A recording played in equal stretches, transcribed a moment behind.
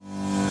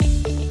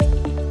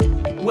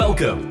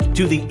Welcome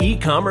to the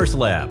E-Commerce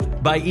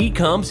Lab by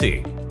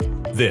Ecomcy.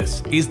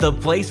 This is the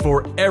place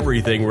for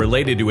everything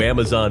related to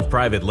Amazon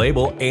private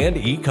label and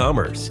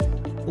e-commerce.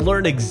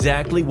 Learn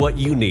exactly what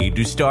you need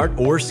to start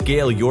or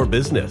scale your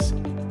business.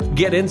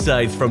 Get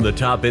insights from the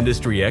top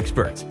industry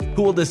experts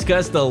who will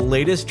discuss the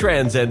latest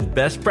trends and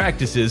best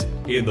practices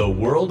in the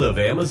world of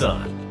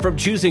Amazon. From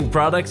choosing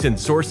products and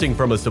sourcing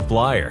from a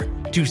supplier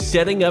to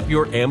setting up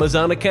your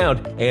Amazon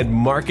account and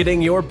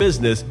marketing your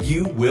business,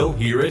 you will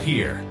hear it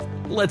here.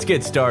 Let's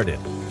get started.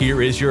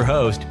 Here is your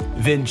host,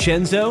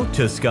 Vincenzo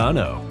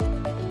Toscano.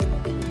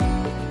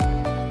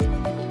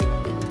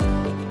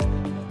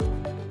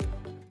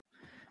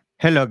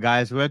 Hello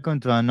guys, welcome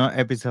to another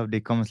episode of the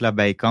E-Commerce Lab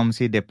by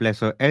Ecomcy, the place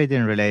for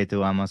everything related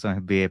to Amazon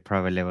FBA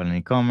private label and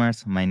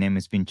e-commerce. My name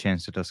is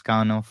Vincenzo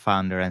Toscano,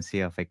 founder and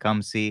CEO of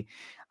Ecomcy,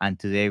 and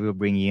today we'll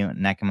bring you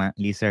Nachman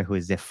Lieser, who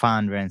is the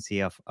founder and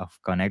CEO of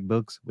Connect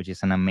Books, which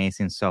is an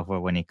amazing software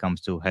when it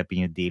comes to helping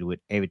you deal with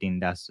everything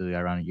that's to do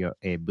around your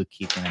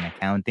bookkeeping and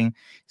accounting,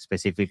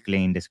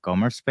 specifically in this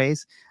commerce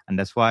space. And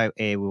that's why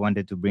we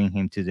wanted to bring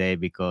him today,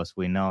 because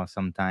we know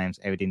sometimes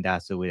everything that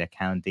has to do with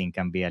accounting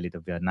can be a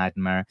little bit of a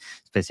nightmare,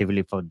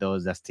 specifically for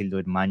those that still do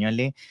it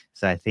manually.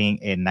 So I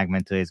think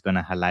Nachman today is going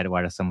to highlight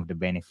what are some of the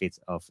benefits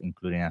of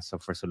including a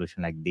software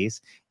solution like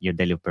this, your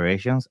daily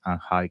operations, and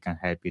how it can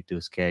help you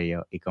to scale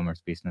your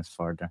e-commerce business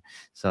further.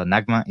 So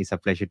Nachman, it's a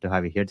pleasure to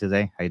have you here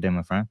today. How you doing,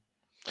 my friend?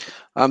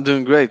 I'm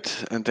doing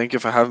great, and thank you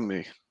for having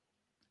me.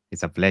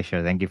 It's a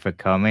pleasure. Thank you for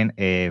coming.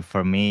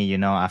 For me,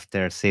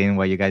 after seeing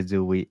what you guys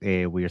do with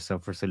your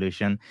software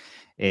solution,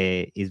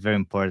 it's very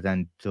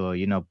important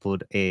to,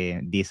 put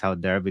this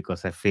out there,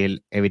 because I feel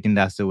everything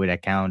that's to do with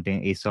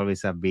accounting is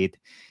always a bit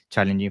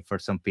challenging for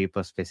some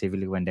people,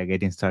 specifically when they're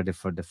getting started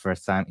for the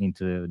first time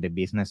into the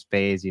business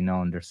space,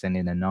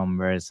 understanding the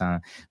numbers and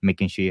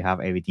making sure you have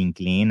everything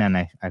clean. And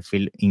I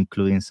feel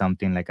including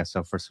something like a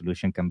software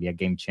solution can be a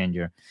game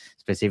changer,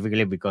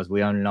 specifically because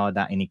we all know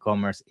that in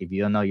e-commerce, if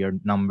you don't know your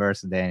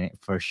numbers, then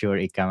for sure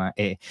it can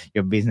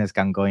your business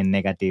can go in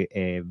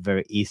negative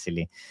very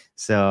easily.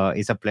 So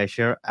it's a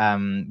pleasure.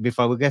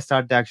 Before we get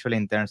started, actually,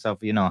 in terms of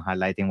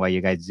highlighting what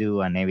you guys do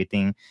and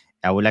everything,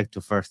 I would like to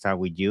first start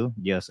with you,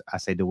 just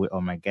as I do with all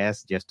my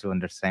guests, just to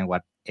understand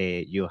what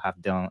you have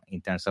done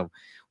in terms of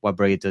what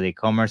brought you to the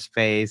e-commerce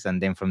space,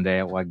 and then from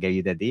there, what gave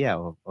you the idea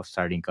of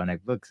starting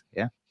Connect Books.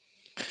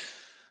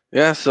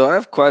 Yeah, so I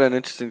have quite an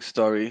interesting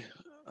story.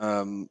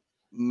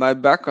 My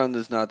background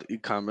is not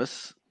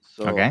e-commerce,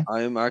 so Okay.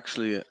 I am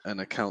actually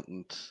an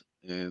accountant,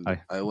 and Oh,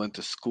 I went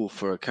to school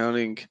for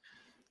accounting.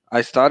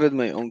 I started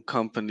my own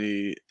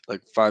company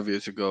like 5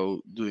 years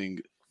ago doing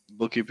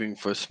bookkeeping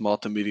for small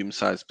to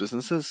medium-sized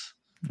businesses.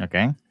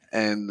 okay.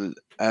 And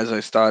as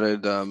I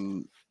started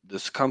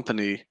this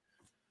company,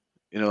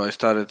 I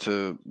started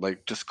to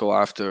like just go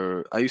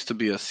after. I used to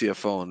be a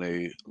CFO in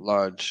a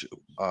large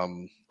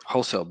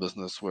wholesale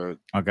business where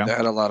Okay. they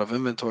had a lot of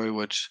inventory,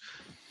 which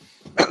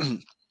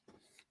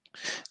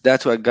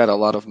that's where I got a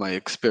lot of my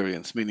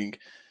experience. Meaning,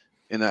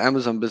 in the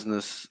Amazon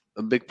business,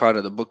 a big part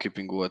of the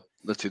bookkeeping, what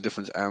let's say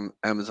difference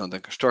Amazon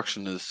than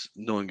construction, is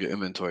knowing your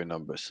inventory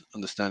numbers,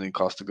 understanding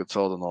cost of goods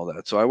sold, and all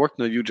that. So I worked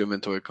in a huge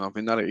inventory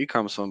company, not an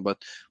e-commerce one,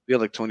 but we had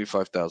like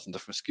 25,000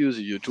 different SKUs,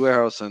 a huge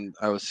warehouse, and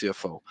I was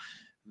CFO.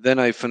 Then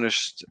I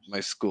finished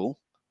my school.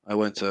 I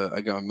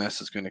got a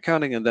master's degree in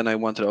accounting, and then I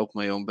wanted to open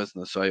my own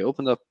business. So I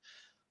opened up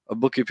a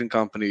bookkeeping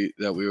company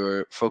that we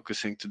were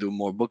focusing to do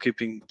more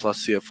bookkeeping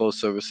plus CFO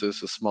services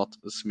for small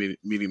to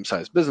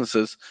medium-sized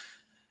businesses.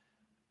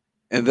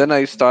 And then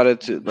I started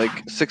to,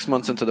 like, 6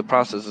 months into the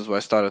process is where I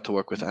started to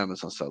work with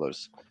Amazon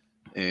sellers,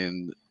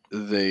 and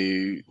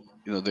they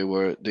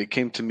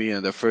came to me,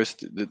 and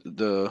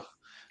the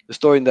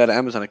story in that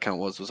Amazon account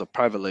was a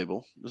private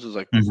label. This was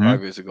like Mm-hmm.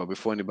 5 years ago,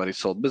 before anybody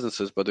sold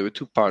businesses, but there were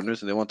two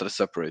partners and they wanted to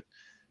separate.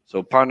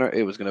 So partner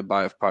A was going to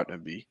buy off partner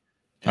B,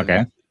 and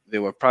Okay. they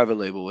were private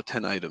label with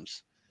 10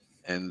 items.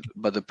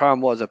 But the problem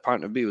was that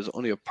partner B was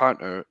only a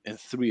partner in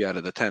 3 out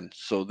of the 10.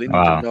 So they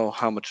need to Wow. know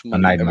how much A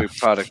money nightmare. every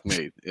product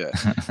made. Yeah.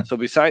 So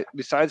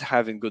besides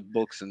having good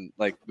books, and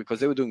like, because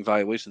they were doing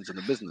valuations in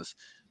the business,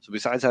 so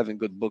besides having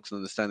good books and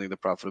understanding the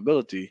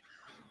profitability,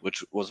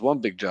 which was one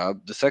big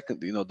job, the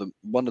second,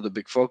 one of the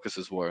big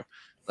focuses were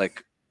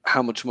like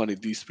how much money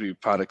these 3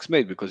 products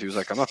made, because he was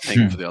like, I'm not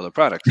paying for the other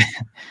products.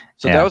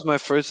 So that Yeah. was my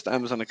first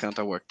Amazon account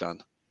I worked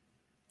on.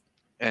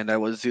 And I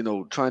was,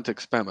 trying to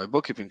expand my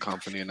bookkeeping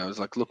company, and I was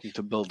like looking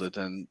to build it,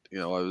 and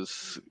I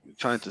was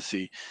trying to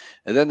see.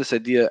 And then this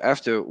idea,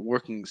 after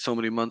working so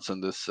many months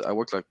on this, I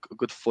worked like a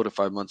good 4 to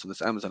 5 months on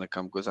this Amazon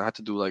account, because I had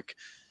to do like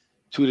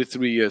 2 to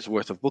 3 years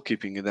worth of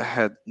bookkeeping, and I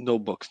had no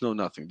books, no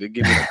nothing. They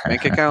gave me like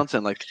bank accounts,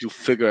 and like you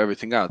figure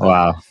everything out. And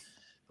Wow.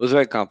 it was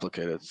very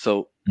complicated.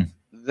 So Mm.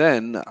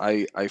 then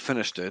I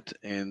finished it,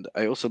 and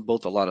I also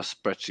built a lot of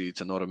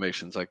spreadsheets and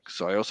automations. Like,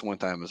 so I also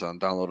went to Amazon,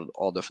 downloaded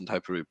all different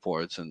type of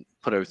reports, and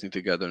put everything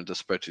together into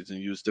spreadsheets, and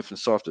used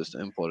different softwares to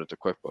import it to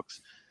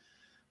QuickBooks.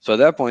 So at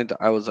that point,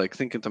 I was like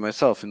thinking to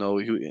myself,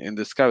 and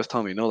this guy was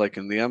telling me, like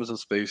in the Amazon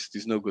space,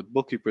 there's no good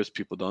bookkeepers,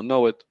 people don't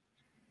know it.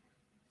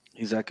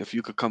 He's like, if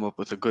you could come up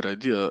with a good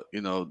idea,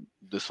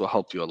 this will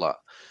help you a lot.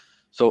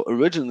 So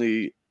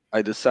originally,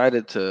 I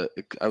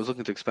was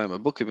looking to expand my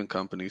bookkeeping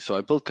company, so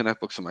I built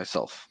Connect Books for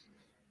myself.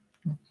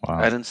 I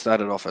Wow. didn't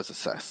start it off as a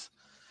SaaS.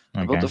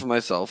 I built it Okay. for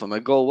myself, and my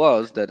goal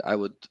was that I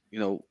would,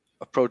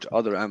 approach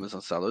other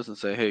Amazon sellers and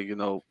say, hey,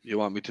 you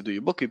want me to do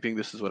your bookkeeping?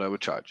 This is what I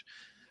would charge.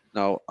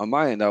 Now, on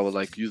my end, I would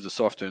like use the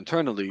software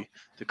internally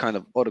to kind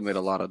of automate a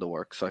lot of the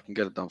work so I can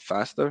get it done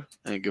faster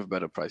and give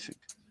better pricing.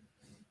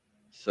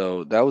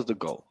 So that was the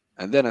goal.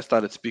 And then I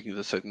started speaking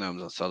to certain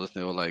Amazon sellers,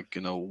 and they were like,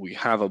 we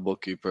have a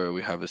bookkeeper,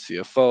 we have a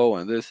CFO,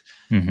 and this,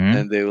 Mm-hmm.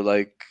 and they were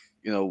like,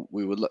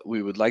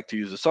 we would like to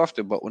use the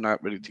software, but we're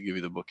not ready to give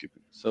you the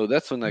bookkeeping. So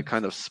that's when I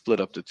kind of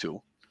split up the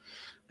two,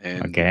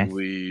 and Okay.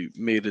 we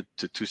made it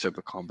to two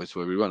separate companies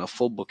where we run a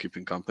full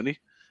bookkeeping company,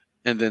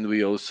 and then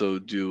we also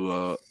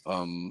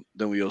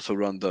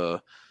run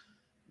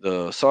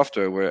the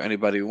software where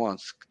anybody who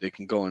wants they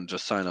can go and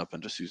just sign up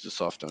and just use the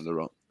software on their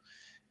own.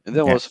 And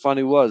then what Yeah. was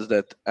funny was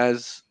that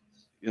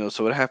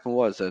so what happened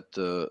was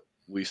that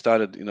we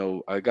started,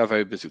 I got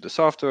very busy with the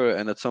software,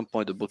 and at some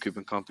point the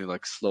bookkeeping company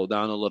like slowed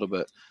down a little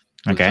bit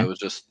because I Okay. was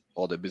just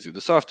all day busy with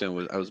the software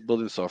and I was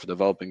building software,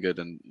 developing it,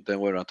 and then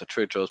we went on to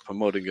trade shows,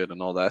 promoting it,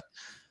 and all that.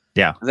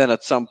 Yeah. And then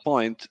at some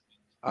point,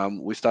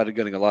 we started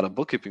getting a lot of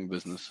bookkeeping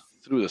business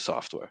through the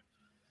software,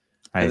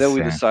 I and then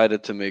we see.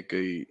 decided to make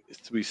a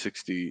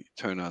 360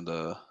 turn on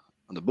the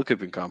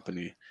bookkeeping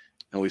company,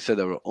 and we said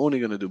that we're only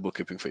going to do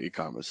bookkeeping for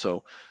e-commerce.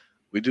 So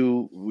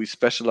we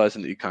specialize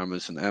in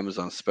e-commerce and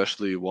Amazon,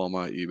 especially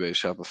Walmart, eBay,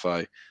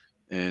 Shopify,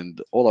 and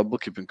all our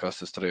bookkeeping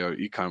customers today are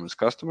e-commerce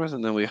customers,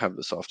 and then we have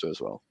the software as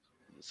well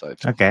on the side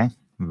too. Okay,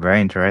 very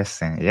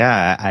interesting.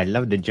 Yeah, I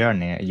love the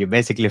journey. You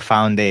basically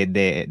found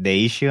the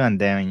issue, and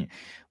then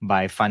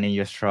by finding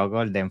your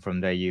struggle, then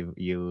from there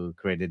you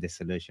created the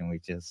solution,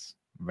 which is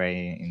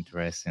very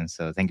interesting.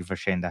 So thank you for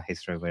sharing that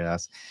history with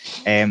us.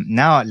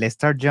 Now let's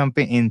start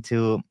jumping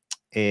into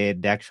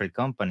the actual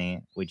company,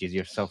 which is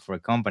your software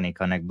company,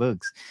 Connect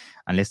Books,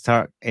 and let's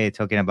start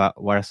talking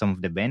about what are some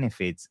of the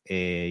benefits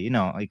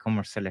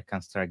e-commerce sellers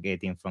can start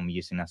getting from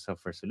using a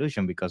software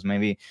solution, because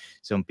maybe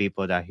some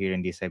people that are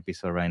hearing this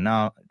episode right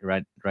now,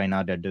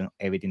 they're doing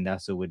everything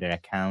that's to do with their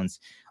accounts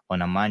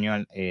on a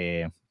manual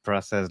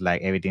process,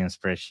 like everything in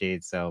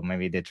spreadsheets. So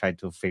maybe they try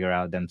to figure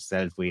out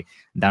themselves with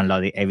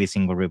downloading every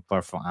single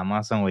report from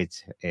Amazon,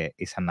 which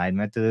is a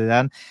nightmare to do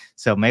that.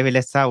 So maybe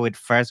let's start with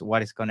first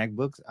what is Connect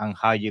Books and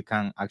how you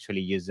can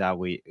actually use that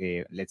with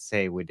let's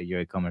say with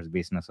your e-commerce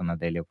business on a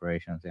daily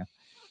operations. Yeah.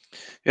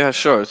 Yeah,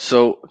 sure.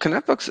 So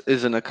ConnectBooks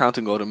is an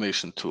accounting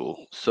automation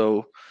tool.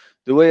 So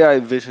the way I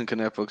vision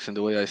ConnectBooks and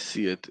the way I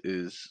see it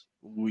is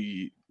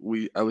we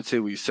I would say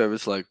we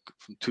service like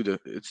from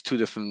it's two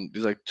different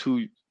there's like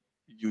two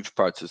huge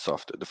parts of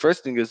software. The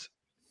first thing is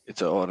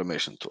it's an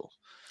automation tool.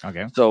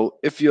 Okay. So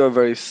if you're a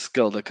very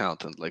skilled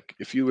accountant, like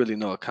if you really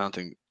know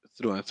accounting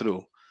through and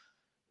through,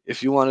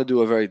 if you want to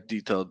do a very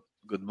detailed,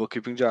 good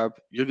bookkeeping job,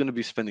 you're going to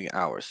be spending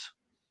hours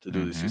to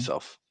do this Mm-hmm.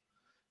 yourself.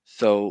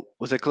 So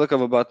with a click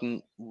of a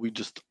button, we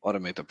just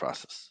automate the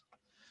process.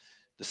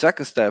 The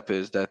second step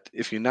is that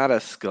if you're not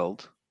as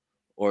skilled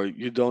or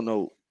you don't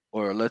know,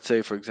 or let's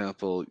say for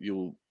example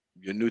you're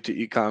new to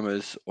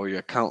e-commerce or your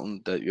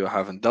accountant that you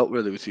haven't dealt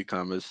really with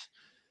e-commerce,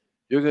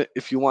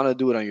 if you want to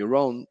do it on your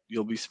own,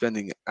 you'll be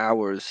spending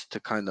hours to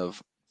kind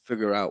of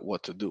figure out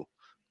what to do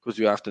because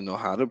you have to know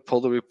how to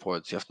pull the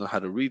reports, you have to know how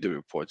to read the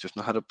reports, you have to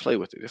know how to play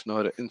with it, you have to know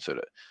how to insert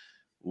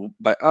it.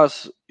 By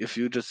us, if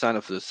you just sign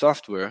up for the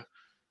software,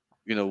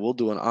 we'll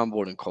do an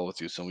onboarding call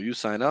with you. So when you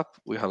sign up,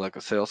 we have like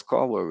a sales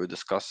call where we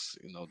discuss,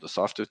 the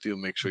software with you,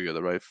 make sure you're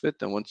the right fit.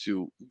 And once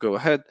you go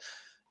ahead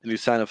and you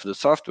sign up for the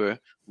software,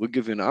 we'll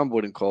give you an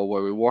onboarding call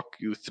where we walk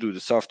you through the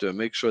software,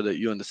 make sure that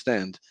you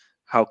understand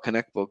how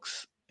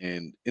ConnectBooks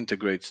and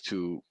integrates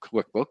to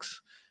QuickBooks,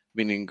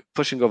 meaning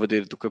pushing over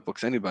data to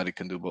QuickBooks anybody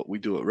can do, but we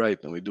do it right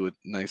and we do it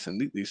nice and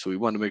neatly. So we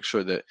want to make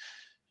sure that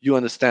you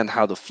understand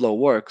how the flow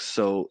works,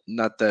 so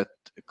not that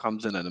it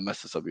comes in and it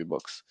messes up your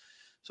books.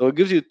 So it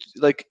gives you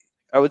like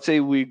I would say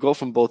we go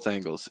from both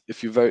angles.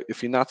 If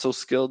you're not so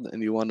skilled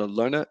and you want to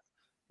learn it,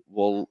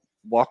 we'll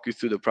walk you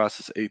through the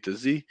process A to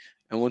Z.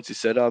 And once you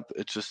set up,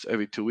 it's just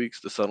every 2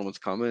 weeks the settlements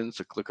come in. It's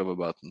a click of a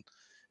button.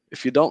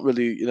 If you don't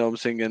really, what I'm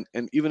saying,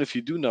 and even if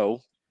you do know,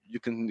 you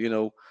can,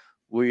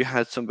 we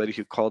had somebody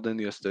who called in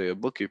yesterday, a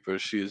bookkeeper.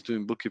 She is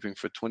doing bookkeeping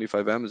for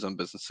 25 Amazon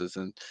businesses,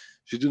 and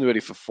she's doing it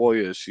already for 4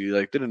 years. She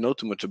like didn't know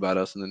too much about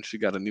us, and then she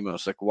got an email.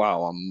 It's like,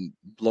 wow, I'm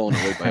blown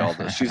away by all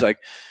this. She's like,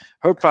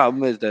 her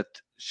problem is that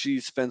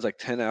she spends like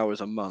 10 hours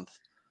a month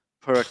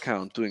per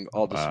account doing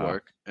all this Wow.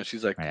 work, and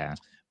she's like, Yeah.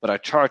 but I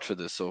charge for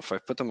this. So if I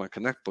put them on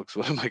Connect Books,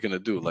 what am I gonna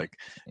do? Like,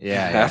 I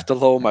Yeah. have to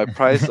lower my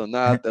price or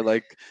not? They're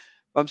like,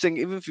 I'm saying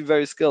even if you're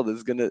very skilled,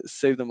 it's gonna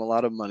save them a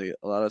lot of money,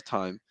 a lot of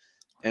time.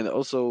 And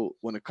also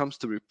when it comes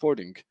to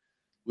reporting,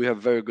 we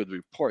have very good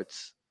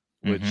reports,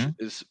 which Mm-hmm.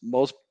 is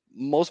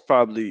most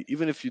probably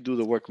even if you do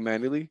the work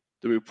manually,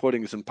 the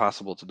reporting is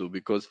impossible to do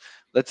because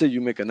let's say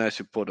you make a nice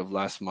report of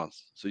last month.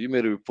 So you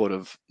made a report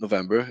of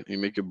November, you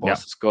make your Yeah.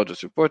 boss's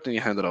gorgeous report and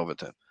you hand it over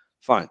to him.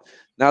 Fine.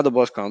 Now the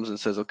boss comes and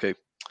says, okay,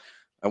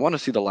 I want to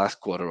see the last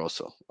quarter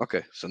also.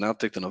 Okay, so now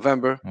take the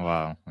November,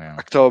 Wow. Yeah.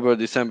 October,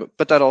 December,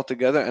 put that all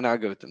together, and I'll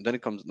give it to him. Then he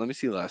comes, let me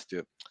see last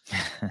year.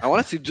 I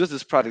want to see just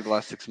this product the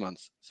last 6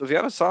 months. So if you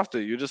have a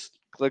software, you just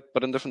click,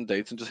 put in different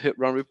dates, and just hit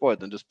run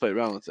report, and just play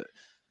around with it.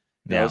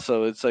 Yeah.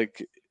 So it's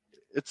like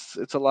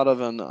it's a lot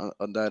of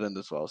on that end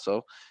as well.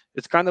 So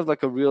it's kind of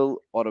like a real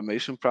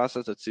automation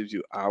process that saves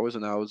you hours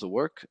and hours of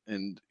work.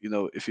 And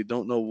if you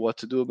don't know what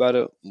to do about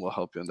it, we'll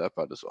help you on that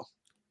part as well.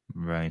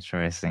 Very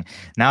interesting.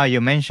 Now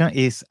you mentioned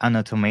is an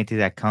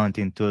automated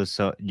accounting tool.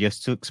 So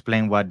just to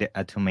explain what the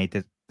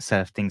automated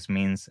set of things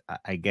means,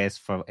 I guess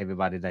for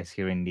everybody that's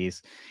hearing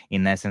this,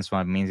 in essence,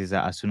 what it means is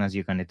that as soon as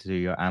you connect to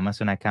your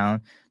Amazon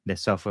account, the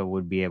software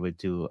would be able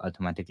to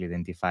automatically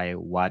identify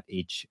what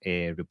each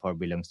report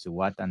belongs to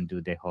what and do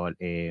the whole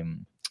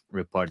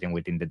reporting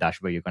within the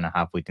dashboard you're gonna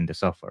have within the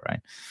software,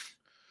 right?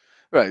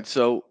 Right.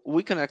 So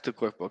we connect to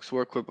QuickBooks.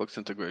 We're a QuickBooks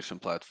integration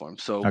platform.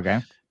 So Okay.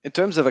 in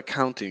terms of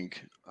accounting,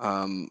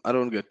 I don't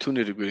want to get too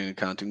nitty gritty in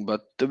accounting,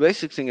 but the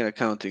basic thing in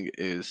accounting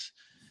is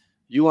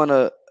you want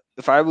to,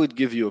 if I would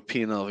give you a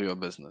P&L of your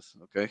business,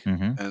 okay?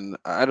 Mm-hmm. And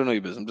I don't know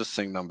your business, I'm just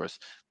saying numbers.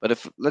 But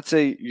if, let's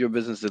say your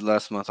business did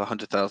last month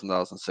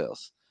 $100,000 in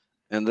sales,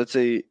 and let's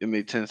say it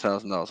made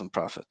 $10,000 in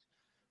profit,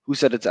 who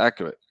said it's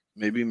accurate?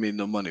 Maybe it made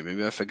no money.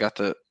 Maybe I forgot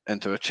to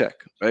enter a check,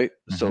 right?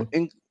 Mm-hmm. So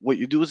in what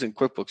you do is in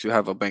QuickBooks, you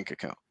have a bank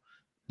account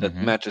that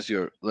Mm-hmm. matches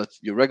your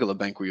regular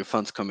bank where your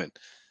funds come in.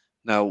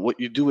 Now, what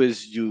you do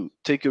is you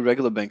take your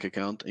regular bank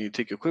account and you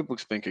take your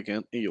QuickBooks bank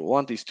account, and you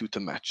want these two to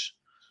match.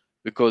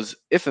 Because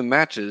if it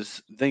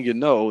matches, then you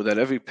know that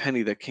every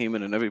penny that came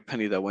in and every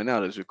penny that went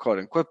out is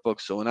recorded in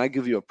QuickBooks. So when I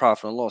give you a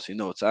profit and loss, you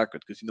know it's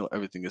accurate because you know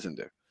everything is in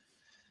there.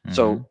 Mm-hmm.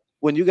 So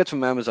when you get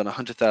from Amazon a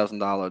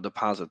 $100,000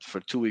 deposit for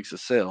 2 weeks of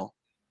sale,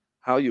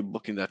 how are you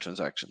booking that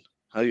transaction?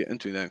 How are you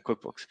entering that in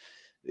QuickBooks?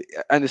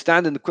 I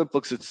understand in the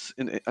QuickBooks,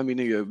 in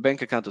your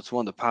bank account, it's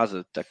one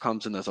deposit that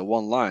comes in as a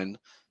one line,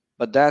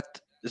 but that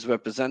is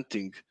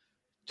representing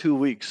 2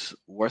 weeks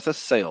worth of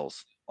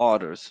sales,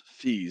 orders,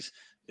 fees.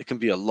 It can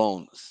be a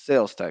loan,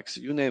 sales tax,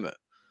 you name it.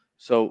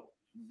 So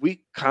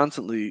we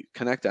constantly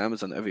connect to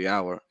Amazon every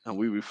hour and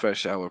we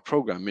refresh our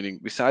program, meaning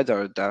besides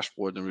our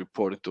dashboard and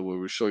reporting to where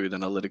we show you the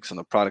analytics on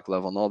the product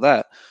level and all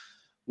that,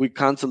 we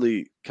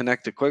constantly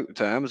connect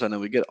to Amazon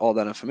and we get all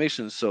that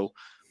information. So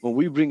when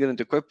we bring it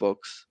into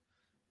QuickBooks,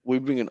 we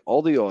bring in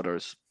all the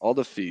orders, all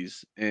the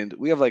fees, and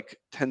we have like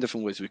 10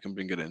 different ways we can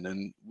bring it in.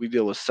 And we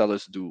deal with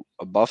sellers who do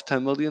above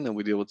 10 million and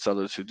we deal with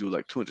sellers who do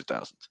like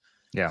 200,000.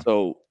 Yeah.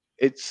 So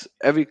it's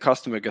every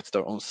customer gets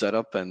their own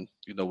setup and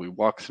we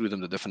walk through them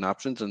the different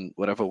options and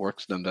whatever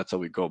works for them, that's how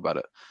we go about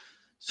it.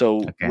 So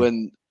Okay.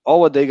 when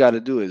all what they got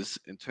to do is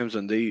in terms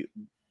when they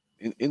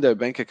in their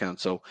bank account.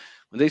 So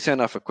when they sign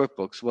up for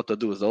QuickBooks, what they'll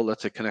do is they'll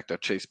let's say connect their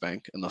Chase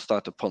Bank and they'll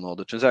start to pull all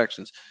the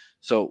transactions.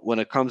 So when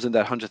it comes in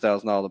that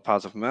 $100,000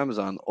 deposit from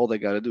Amazon, all they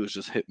got to do is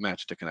just hit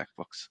match to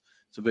ConnectBooks.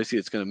 So basically,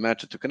 it's going to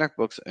match it to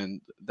ConnectBooks,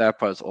 and that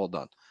part is all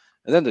done.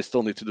 And then they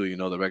still need to do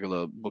the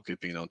regular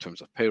bookkeeping, in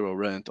terms of payroll,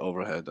 rent,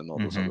 overhead, and all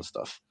those Mm-hmm. other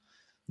stuff.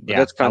 But Yeah,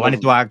 that's I kind wanted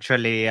of to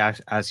actually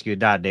ask you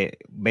that.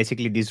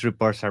 Basically, these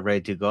reports are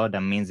ready to go.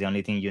 That means the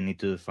only thing you need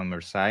to do from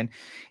your side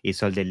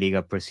is all the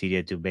legal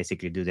procedure to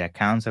basically do the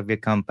accounts of your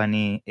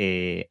company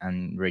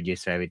and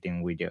register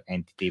everything with your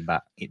entity.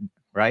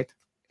 Right?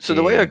 so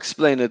the way I Uh,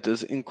 explain it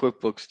is in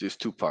QuickBooks, there's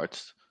two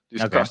parts.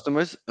 There's okay.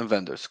 customers and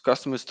vendors.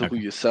 Customers to who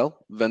Okay. you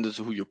sell, vendors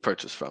to who you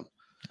purchase from.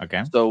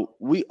 Okay. So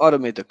we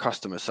automate the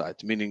customer side,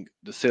 meaning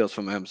the sales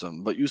from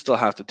Amazon, but you still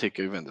have to take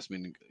care of vendors,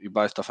 meaning you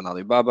buy stuff on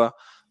Alibaba,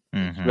 it's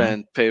Mm-hmm.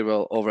 rent,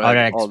 payroll, overhead,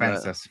 Other all that.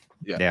 expenses.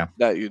 Yeah, Yeah.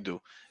 that you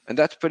do. And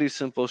that's pretty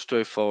simple,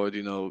 straightforward.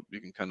 You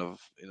can kind of,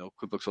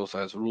 QuickBooks also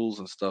has rules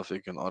and stuff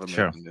you can automate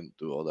Sure. and then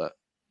do all that.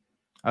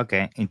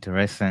 Okay,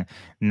 interesting.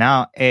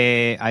 Now,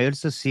 I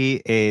also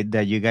see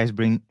that you guys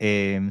bring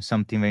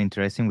something very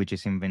interesting, which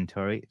is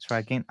inventory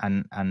tracking,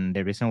 and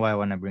the reason why I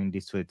want to bring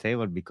this to the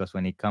table because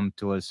when it comes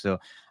to also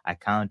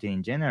accounting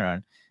in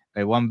general,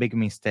 one big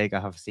mistake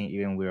I have seen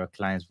even with our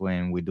clients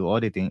when we do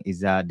auditing is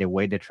that the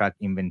way they track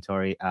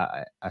inventory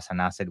as an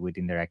asset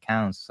within their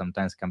accounts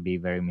sometimes can be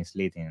very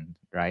misleading,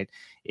 right?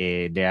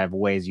 There are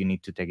ways you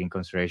need to take in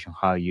consideration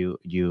how you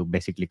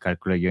basically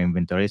calculate your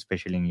inventory,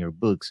 especially in your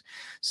books.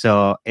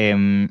 So,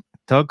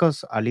 talk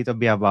us a little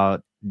bit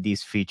about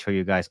this feature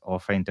you guys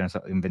offer in terms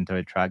of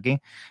inventory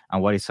tracking,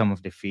 and what is some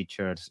of the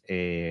features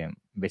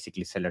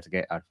basically sellers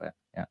get out of it.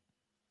 Yeah,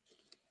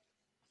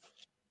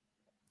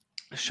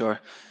 Sure.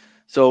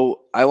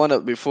 So I want to,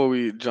 before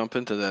we jump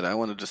into that, I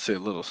want to just say a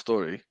little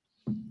story.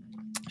 I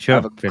have sure,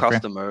 a feel free.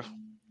 customer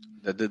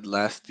that did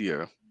last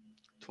year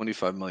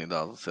 $25 million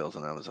in sales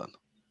on Amazon.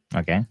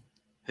 Okay,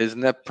 His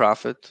net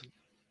profit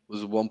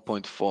was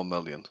 1.4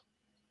 million,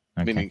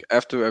 okay, meaning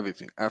after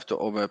everything, after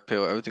overhead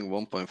payroll, everything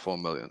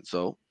 1.4 million.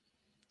 So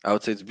I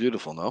would say it's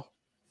beautiful, no?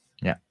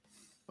 yeah.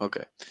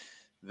 Okay.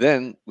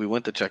 Then we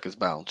went to check his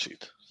balance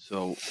sheet.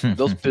 So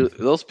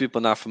those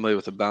people not familiar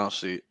with the balance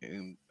sheet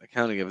in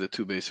accounting have the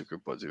two basic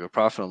reports. You have a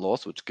profit and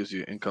loss, which gives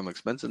you income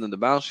expense, and then the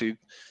balance sheet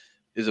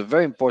is a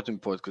very important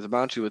report because the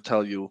balance sheet will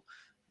tell you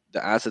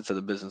the assets of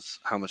the business,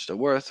 how much they're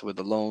worth, with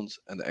the loans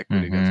and the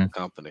equity against Mm-hmm. the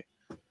company.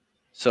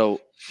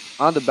 So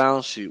on the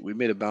balance sheet, we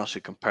made a balance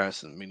sheet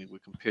comparison, meaning we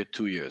compared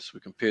 2 years. We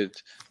compared,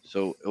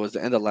 so it was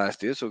the end of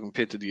last year, so we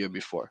compared to the year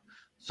before.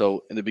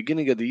 So in the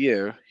beginning of the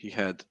year, he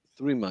had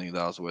 $3 million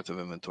worth of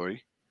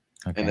inventory,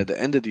 and Okay. at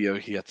the end of the year,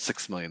 he had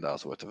 $6 million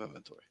worth of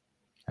inventory.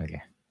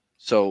 Okay.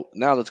 So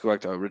now let's go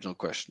back to our original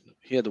question.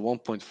 He had the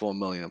 1.4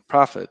 million in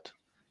profit.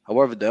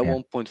 However, that Yeah.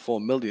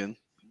 1.4 million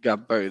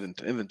got buried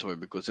into inventory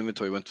because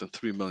inventory went from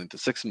 3 million to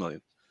 6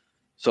 million.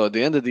 So at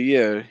the end of the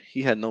year,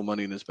 he had no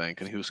money in his bank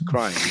and he was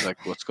crying. He's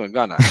like, "What's going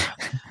on?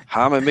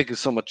 How am I making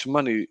so much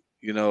money?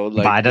 But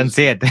Like I don't this,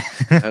 see it.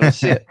 I don't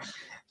see it."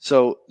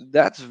 So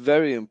that's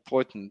very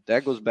important.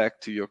 That goes back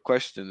to your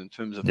question in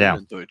terms of Yeah.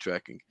 inventory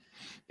tracking.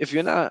 If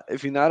you're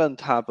not on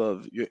top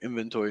of your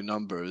inventory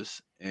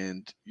numbers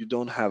and you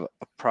don't have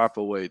a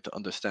proper way to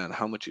understand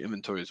how much your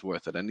inventory is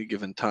worth at any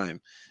given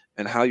time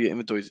and how your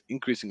inventory is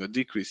increasing or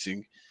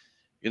decreasing,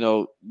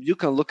 you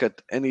can look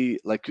at any,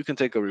 like, you can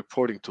take a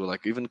reporting tool,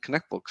 like even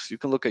Connect Books. You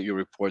can look at your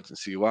reports and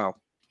see, wow,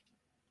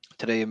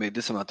 today I made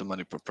this amount of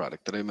money per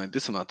product. Today I made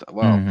this amount.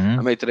 Wow, I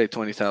Mm-hmm. made today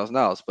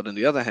 $20,000. But on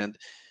the other hand,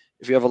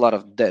 if you have a lot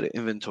of dead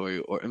inventory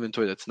or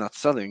inventory that's not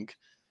selling,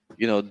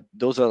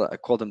 those are, I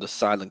call them the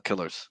silent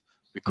killers,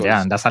 Yeah,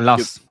 because and that's a you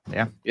loss.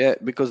 Yeah. yeah,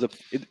 because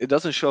it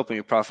doesn't show up in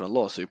your profit and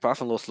loss. So your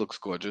profit and loss looks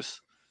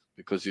gorgeous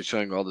because you're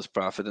showing all this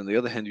profit. On the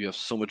other hand, you have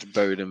so much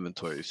buried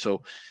inventory.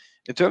 So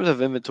in terms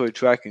of inventory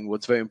tracking,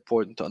 what's very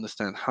important to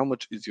understand, how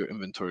much is your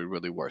inventory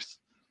really worth?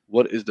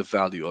 What is the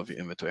value of your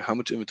inventory? How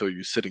much inventory are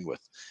you sitting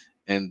with?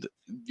 And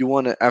you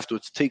want to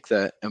afterwards take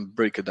that and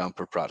break it down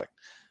per product.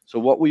 So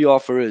what we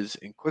offer is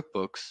in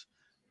QuickBooks,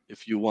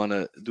 if you want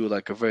to do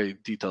like a very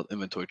detailed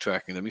inventory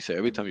tracking, let me say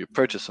every time you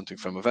purchase something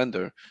from a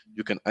vendor,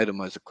 you can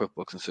itemize the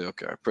QuickBooks and say,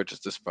 okay, I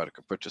purchased this product,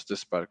 I purchased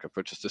this product, I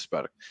purchased this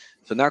product.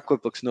 So now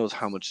QuickBooks knows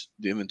how much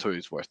the inventory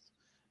is worth.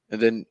 And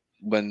then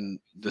when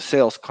the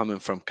sales come in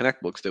from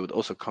ConnectBooks, they would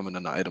also come in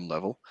on the item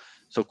level.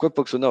 So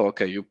QuickBooks will know,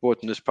 okay, you bought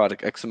this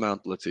product X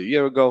amount, let's say a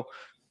year ago,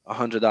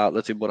 $100,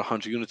 let's say you bought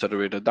 100 units at a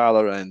rate of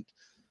 $1, and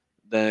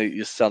then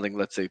you're selling,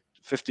 let's say,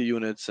 50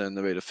 units and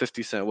the rate of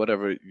 50 cent,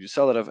 whatever you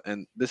sell it of,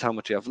 and this is how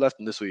much you have left,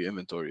 and this is what your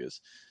inventory is.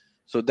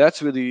 So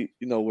that's really,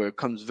 where it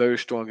comes very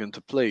strong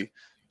into play,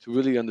 to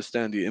really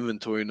understand the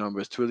inventory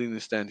numbers, to really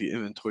understand the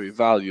inventory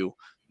value,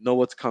 know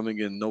what's coming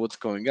in, know what's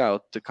going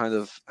out, to kind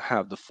of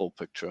have the full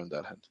picture on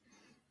that hand.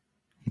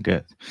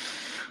 Good.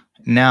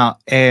 Now,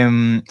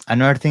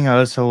 another thing I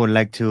also would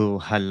like to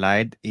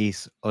highlight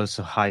is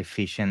also how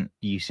efficient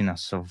using a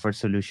software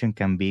solution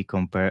can be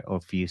compared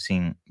of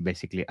using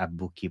basically a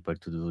bookkeeper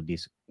to do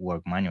this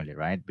work manually,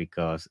 right?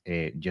 Because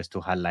just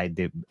to highlight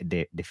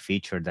the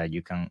feature that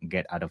you can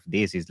get out of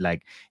this is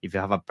like, if you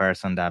have a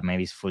person that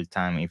maybe is full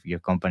time, if your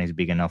company is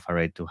big enough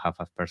already to have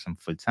a person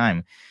full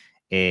time,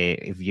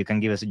 if you can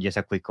give us just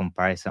a quick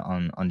comparison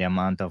on the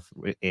amount of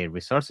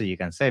resources you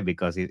can save,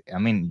 because I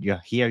mean,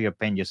 you're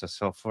paying just a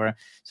software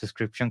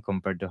subscription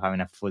compared to having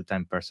a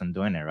full-time person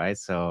doing it, right?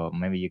 So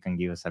maybe you can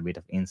give us a bit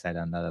of insight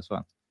on that as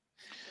well.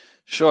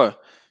 Sure.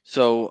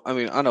 So, I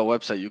mean, on our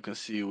website, you can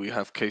see we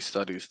have case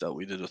studies that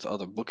we did with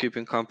other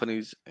bookkeeping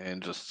companies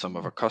and just some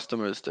of our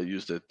customers that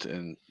used it,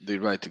 and they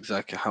write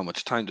exactly how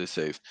much time they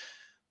saved.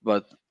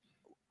 But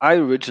I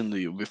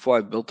originally, before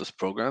I built this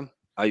program,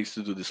 I used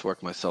to do this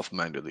work myself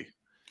manually.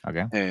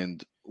 Okay.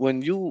 And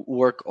when you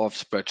work off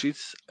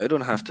spreadsheets, I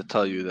don't have to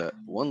tell you that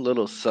one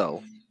little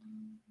cell,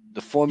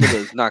 the formula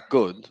is not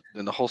good,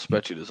 then the whole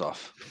spreadsheet is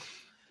off.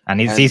 And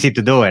it's And easy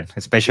to do it,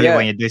 especially yeah,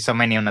 when you do so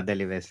many on a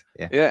daily basis.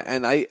 Yeah. yeah,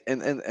 and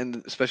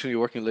and especially when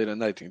you're working late at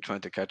night and you're trying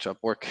to catch up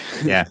work.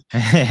 Yeah.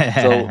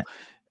 So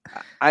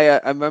I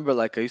remember,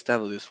 like, I used to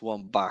have this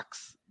one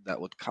box that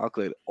would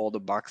calculate all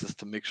the boxes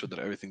to make sure that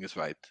everything is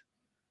right.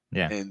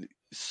 Yeah. And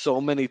so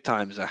many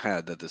times I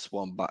had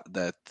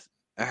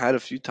a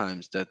few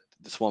times that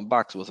this one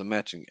box wasn't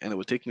matching, and it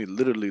would take me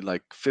literally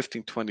like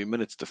 15, 20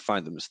 minutes to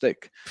find the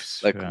mistake.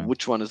 Like, Yeah.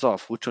 which one is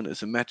off, which one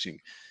isn't matching.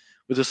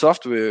 With the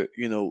software,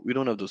 we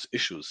don't have those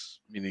issues,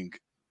 meaning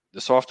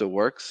the software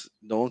works,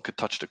 no one could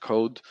touch the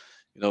code.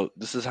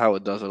 This is how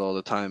it does it all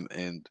the time.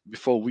 And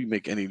before we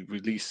make any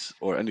release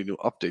or any new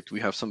update, we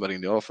have somebody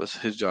in the office.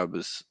 His job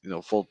is,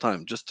 full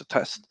time, just to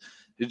test.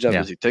 His job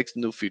Yeah. is, he takes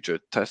the new feature,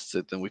 tests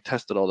it, and we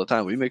test it all the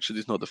time. We make sure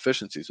there's no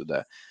deficiencies with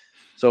that.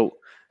 So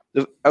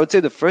I would say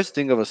the first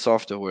thing of a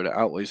software where that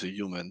outweighs a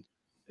human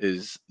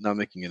is not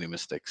making any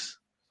mistakes.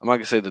 I'm not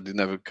gonna say that there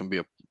never can be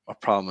a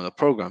problem in a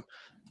program,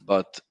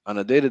 but on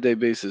a day-to-day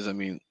basis, I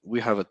mean, we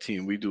have a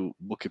team. We do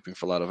bookkeeping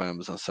for a lot of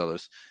Amazon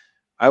sellers.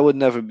 I would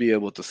never be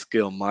able to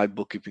scale my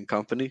bookkeeping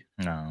company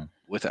No,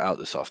 without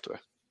the software.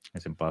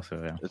 it's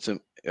impossible.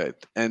 Yeah.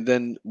 And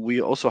then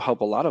we also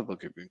help a lot of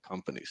bookkeeping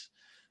companies.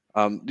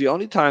 The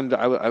only time that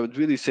I would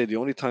really say, the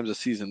only times I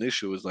see an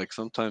issue is like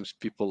sometimes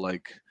people,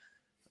 like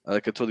I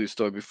told you a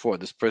story before,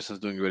 this person's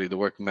doing already the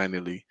work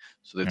manually.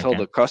 So they tell Okay.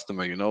 the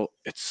customer,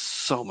 it's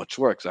so much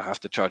work, so I have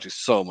to charge you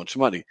so much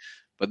money.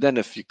 But then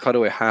if you cut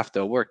away half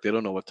their work, they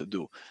don't know what to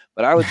do.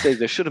 But I would say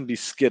they shouldn't be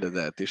scared of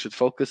that. They should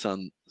focus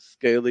on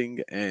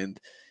scaling and,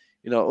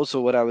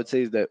 Also what I would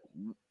say is that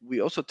we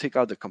also take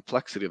out the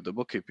complexity of the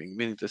bookkeeping,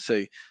 meaning to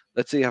say,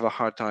 let's say you have a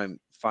hard time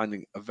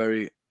finding a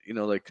very,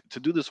 like to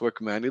do this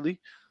work manually,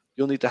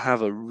 you'll need to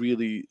have a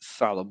really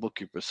solid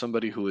bookkeeper,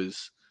 somebody who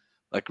is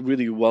like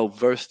really well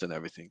versed in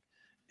everything.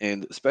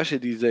 And especially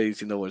these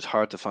days, when it's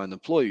hard to find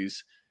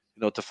employees,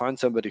 to find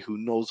somebody who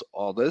knows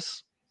all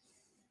this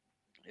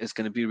is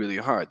going to be really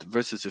hard.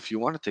 Versus if you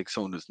want to take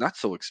someone who's not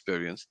so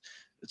experienced,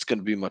 it's going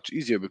to be much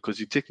easier because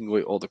you're taking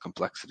away all the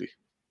complexity.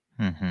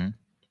 Mm-hmm.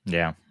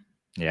 Yeah.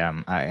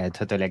 Yeah, I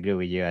totally agree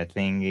with you. I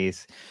think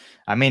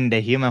I mean, the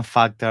human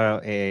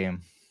factor,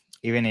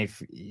 even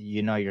if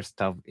you know your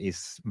stuff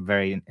is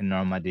very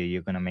normative,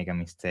 you're gonna make a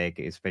mistake,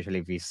 especially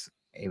if it's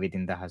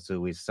everything that has to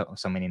do with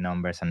so many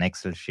numbers and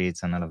Excel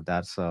sheets and all of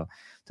that. So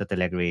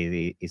totally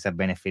agree. It's a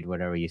benefit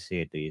wherever you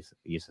see it to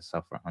use a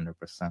software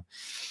 100%.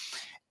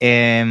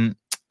 Um,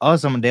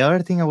 Awesome. The other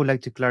thing I would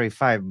like to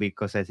clarify,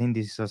 because I think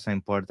this is also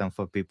important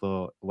for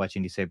people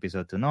watching this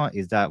episode to know,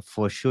 is that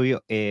for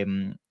sure,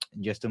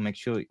 just to make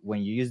sure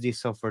when you use this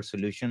software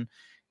solution,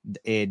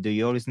 do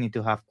you always need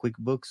to have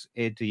QuickBooks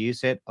to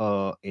use it,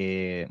 or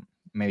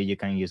maybe you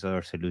can use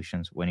other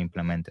solutions when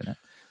implementing it?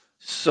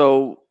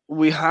 So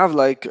we have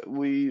like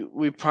we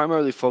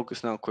primarily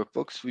focus now on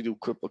QuickBooks. We do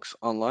QuickBooks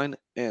Online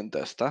and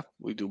desktop.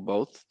 We do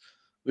both.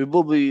 We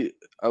will be,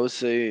 I would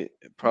say,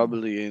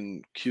 probably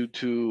in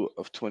Q2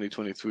 of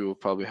 2023, we'll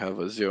probably have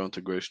a zero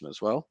integration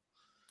as well.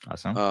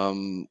 Awesome.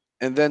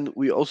 And then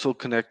we also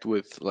connect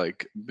with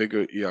like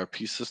bigger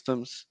ERP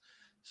systems.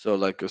 So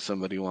like if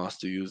somebody wants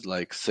to use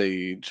like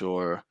Sage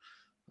or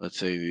let's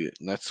say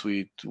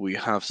NetSuite, we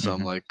have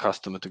some Hmm. like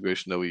custom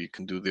integration that we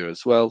can do there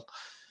as well.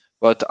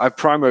 But our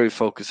primary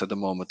focus at the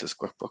moment is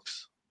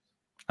QuickBooks.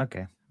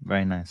 Okay,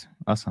 very nice.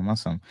 Awesome,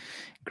 awesome.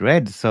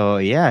 Great. So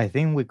yeah, I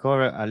think we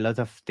cover a lot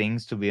of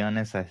things. To be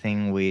honest, I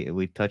think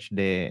we touched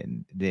the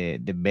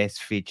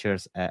best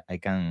features I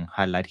can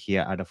highlight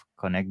here out of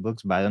Connect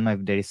Books. But I don't know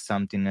if there is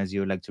something else you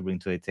would like to bring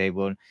to the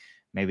table.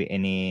 Maybe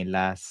any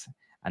last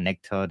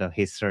anecdote or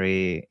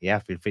history. Yeah,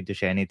 feel free to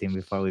share anything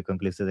before we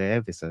conclude the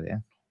episode. Yeah.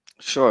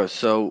 Sure.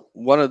 So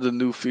one of the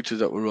new features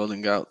that we're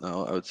rolling out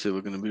now, I would say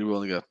we're going to be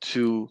rolling out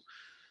two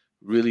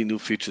really new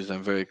features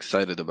I'm very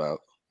excited about.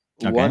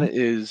 One Okay.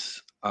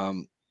 is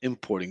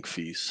importing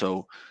fees.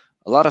 So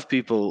a lot of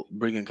people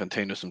bring in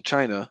containers from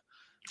China.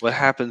 What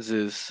happens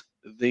is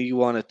they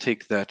want to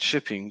take that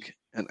shipping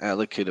and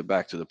allocate it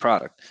back to the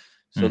product.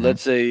 So Mm-hmm.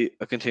 let's say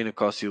a container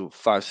costs you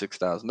 $5,000,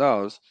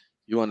 $6,000.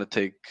 You want to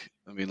take,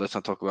 I mean, let's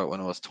not talk about when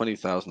it was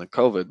 20,000 in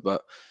COVID,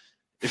 but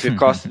if it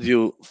costs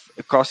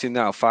you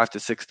now 5 to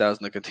 6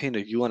 thousand a container,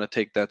 you want to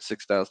take that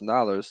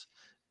 $6,000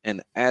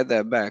 and add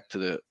that back to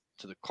the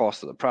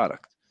cost of the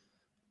product.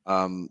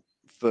 Um,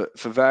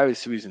 for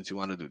various reasons you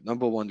want to do.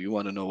 Number one, you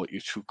want to know what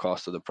your true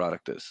cost of the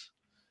product is.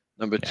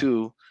 Number Yeah.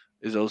 two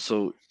is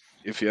also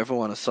if you ever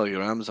want to sell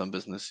your Amazon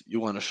business, you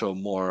want to show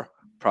more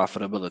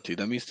profitability.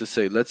 That means to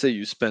say, let's say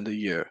you spend a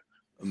year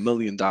 $1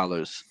 million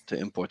to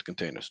import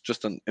containers,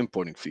 just on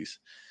importing fees.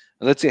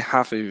 And let's say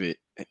half of it,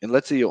 and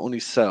let's say you only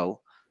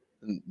sell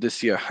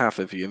this year half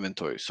of your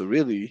inventory. So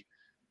really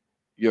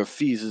your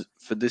fees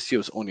for this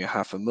year is only a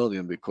half a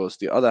million because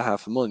the other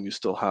half a million you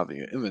still have in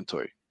your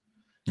inventory.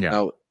 Yeah.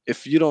 Now,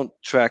 if you don't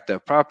track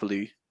that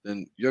properly,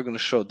 then you're going to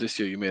show this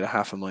year you made a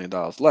half a million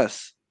dollars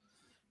less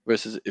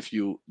versus if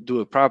you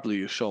do it properly,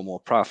 you show more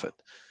profit.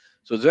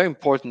 So it's very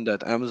important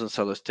that Amazon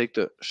sellers take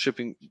the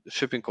shipping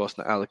cost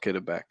and allocate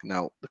it back.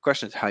 Now, the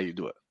question is how you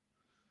do it.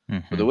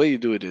 So Mm-hmm. the way you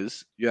do it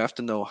is you have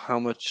to know how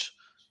much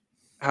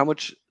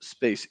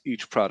space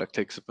each product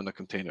takes up in a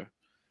container.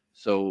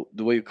 So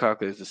the way you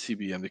calculate is the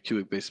CBM, the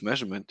cubic base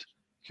measurement,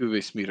 cubic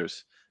base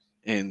meters,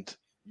 and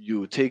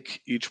you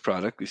take each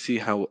product, you see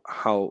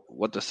how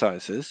what the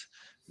size is.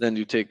 Then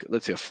you take,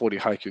 let's say, a 40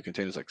 high Q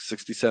container is like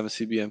 67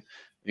 CBM,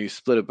 and you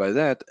split it by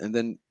that, and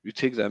then you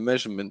take that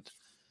measurement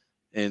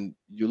and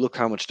you look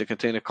how much the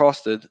container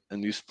costed,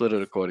 and you split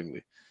it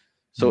accordingly.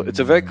 So it's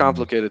a very Mm-hmm.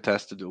 complicated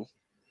task to do,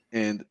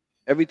 and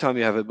every time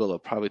you have a bill, it'll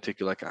probably take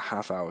you like a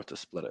half hour to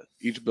split it.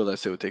 Each bill I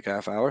say would take a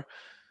half hour.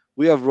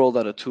 We have rolled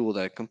out a tool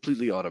that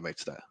completely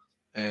automates that,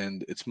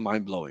 and it's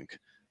mind blowing.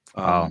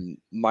 Wow.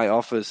 My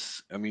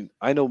office, I mean,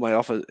 I know my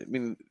office. I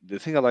mean, the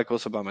thing I like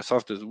also about my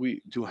software is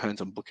we do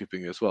hands-on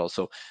bookkeeping as well.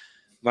 So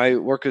my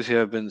workers here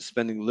have been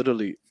spending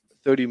literally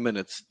 30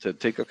 minutes to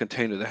take a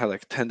container that had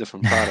like 10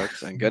 different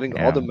products and getting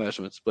all Yeah. the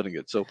measurements, splitting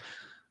it. So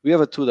we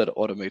have a tool that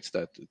automates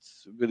that.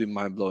 It's really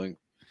mind blowing.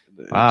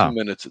 In two Wow.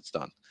 minutes, it's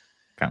done.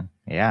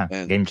 Yeah.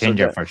 And Game so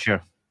changer that for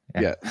sure.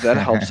 Yeah. yeah, that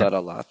helps out a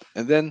lot.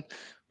 And then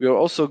we are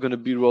also going to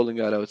be rolling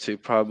out, I would say,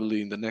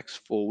 probably in the next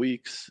 4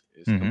 weeks,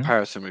 is Mm-hmm.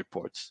 comparison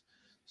reports.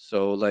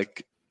 So,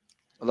 like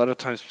a lot of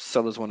times,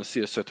 sellers want to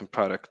see a certain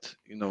product.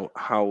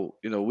 How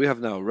we have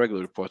now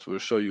regular reports where we'll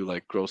show you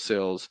like gross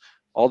sales,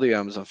 all the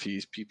Amazon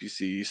fees,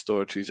 PPC,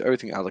 storage fees,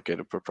 everything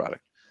allocated per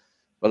product.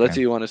 But let's Okay.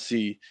 say you want to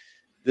see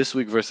this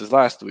week versus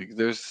last week,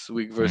 this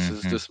week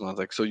versus Mm-hmm. this month.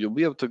 Like, so you'll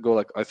be able to go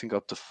like I think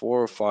up to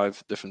 4 or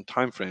 5 different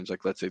time frames.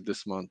 Like, let's say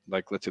this month,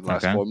 like let's say the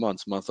last Okay. 4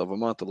 months, month over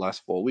month, the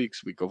last 4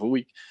 weeks, week over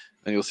week,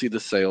 and you'll see the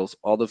sales,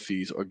 all the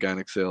fees,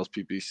 organic sales,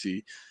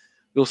 PPC.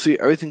 You'll see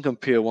everything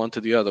compare one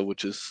to the other,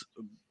 which is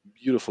a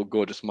beautiful,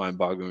 gorgeous,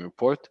 mind-boggling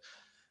report.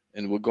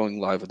 And we're going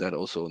live with that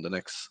also in the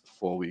next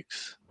 4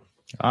 weeks.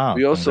 Oh,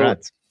 We also,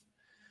 congrats.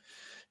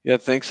 yeah,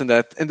 thanks on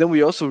that. And then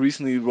we also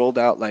recently rolled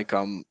out like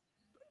a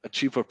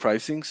cheaper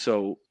pricing.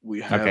 So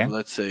we have, Okay.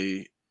 let's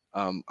say,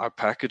 our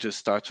packages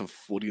start from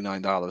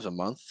 $49 a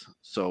month.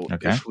 So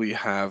Okay. if we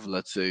have,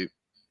 let's say,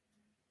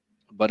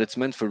 but it's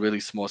meant for really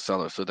small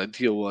sellers. So the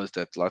idea was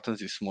that a lot of times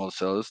these small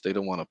sellers, they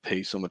don't want to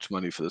pay so much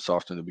money for the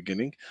software in the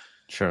beginning.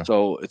 Sure.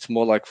 So it's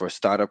more like for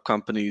startup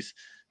companies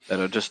that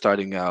are just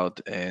starting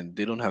out and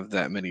they don't have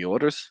that many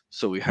orders.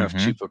 So we have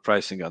Mm-hmm. cheaper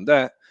pricing on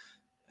that.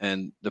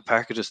 And the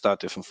packages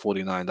start there from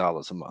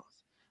 $49 a month.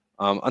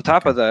 On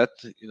top Okay. of that,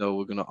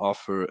 we're going to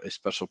offer a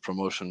special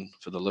promotion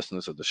for the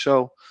listeners of the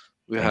show.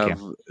 We Thank you.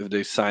 have, if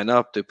they sign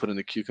up, they put in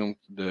the coupon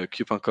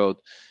code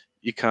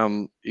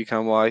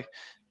ECOMY,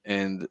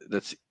 and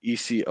that's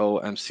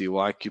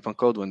ECOMCY coupon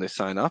code when they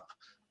sign up.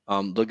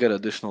 They'll get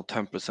additional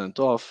 10%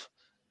 off,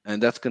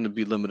 and that's going to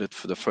be limited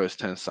for the first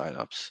 10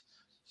 signups.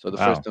 So the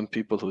first Wow. 10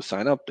 people who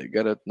sign up, they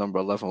get it. Number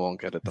 11 won't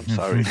get it. I'm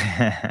sorry.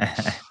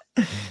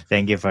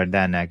 Thank you for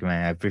that,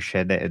 Nachman. I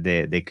appreciate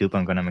the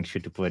coupon. I'm gonna make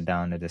sure to put it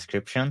down in the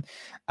description.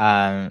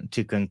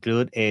 To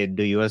conclude,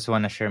 do you also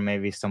want to share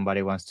maybe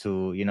somebody wants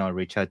to,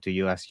 reach out to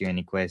you, ask you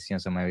any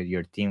questions, or maybe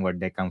your team where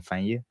they can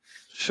find you?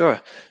 Sure.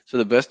 So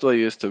the best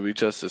way is to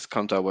reach us is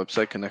come to our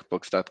website,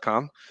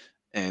 connectbooks.com.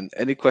 And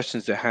any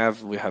questions they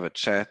have, we have a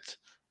chat.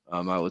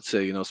 I would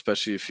say,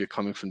 especially if you're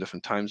coming from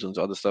different time zones,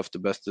 other stuff, the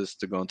best is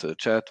to go into the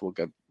chat.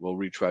 We'll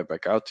reach right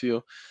back out to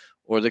you,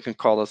 or they can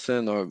call us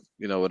in, or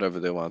whatever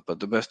they want.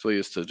 But the best way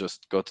is to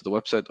just go to the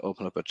website,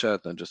 open up a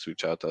chat, and just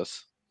reach out to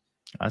us.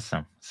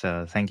 Awesome.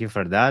 So thank you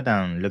for that.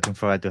 I'm looking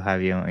forward to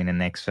have you in the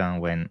next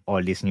one when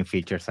all these new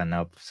features are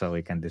up, so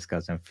we can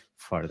discuss them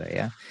further.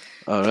 Yeah.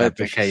 All So I right.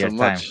 Thank you appreciate so your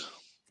time. much.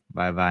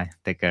 Bye bye.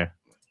 Take care.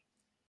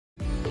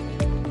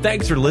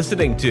 Thanks for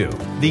listening to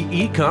the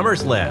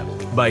E-commerce Lab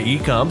by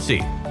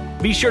eComC.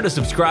 Be sure to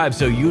subscribe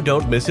so you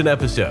don't miss an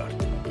episode.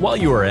 While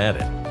you are at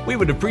it, we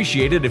would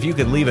appreciate it if you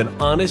could leave an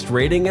honest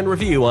rating and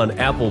review on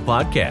Apple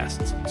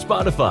Podcasts,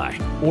 Spotify,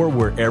 or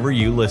wherever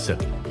you listen.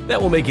 That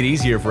will make it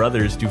easier for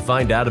others to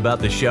find out about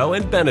the show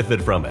and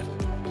benefit from it.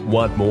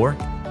 Want more?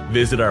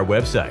 Visit our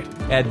website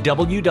at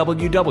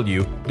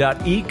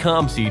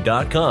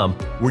www.ecomc.com,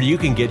 where you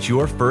can get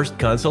your first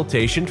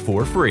consultation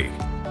for free.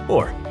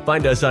 Or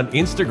find us on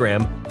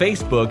Instagram,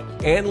 Facebook,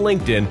 and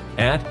LinkedIn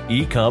at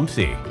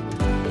eComC.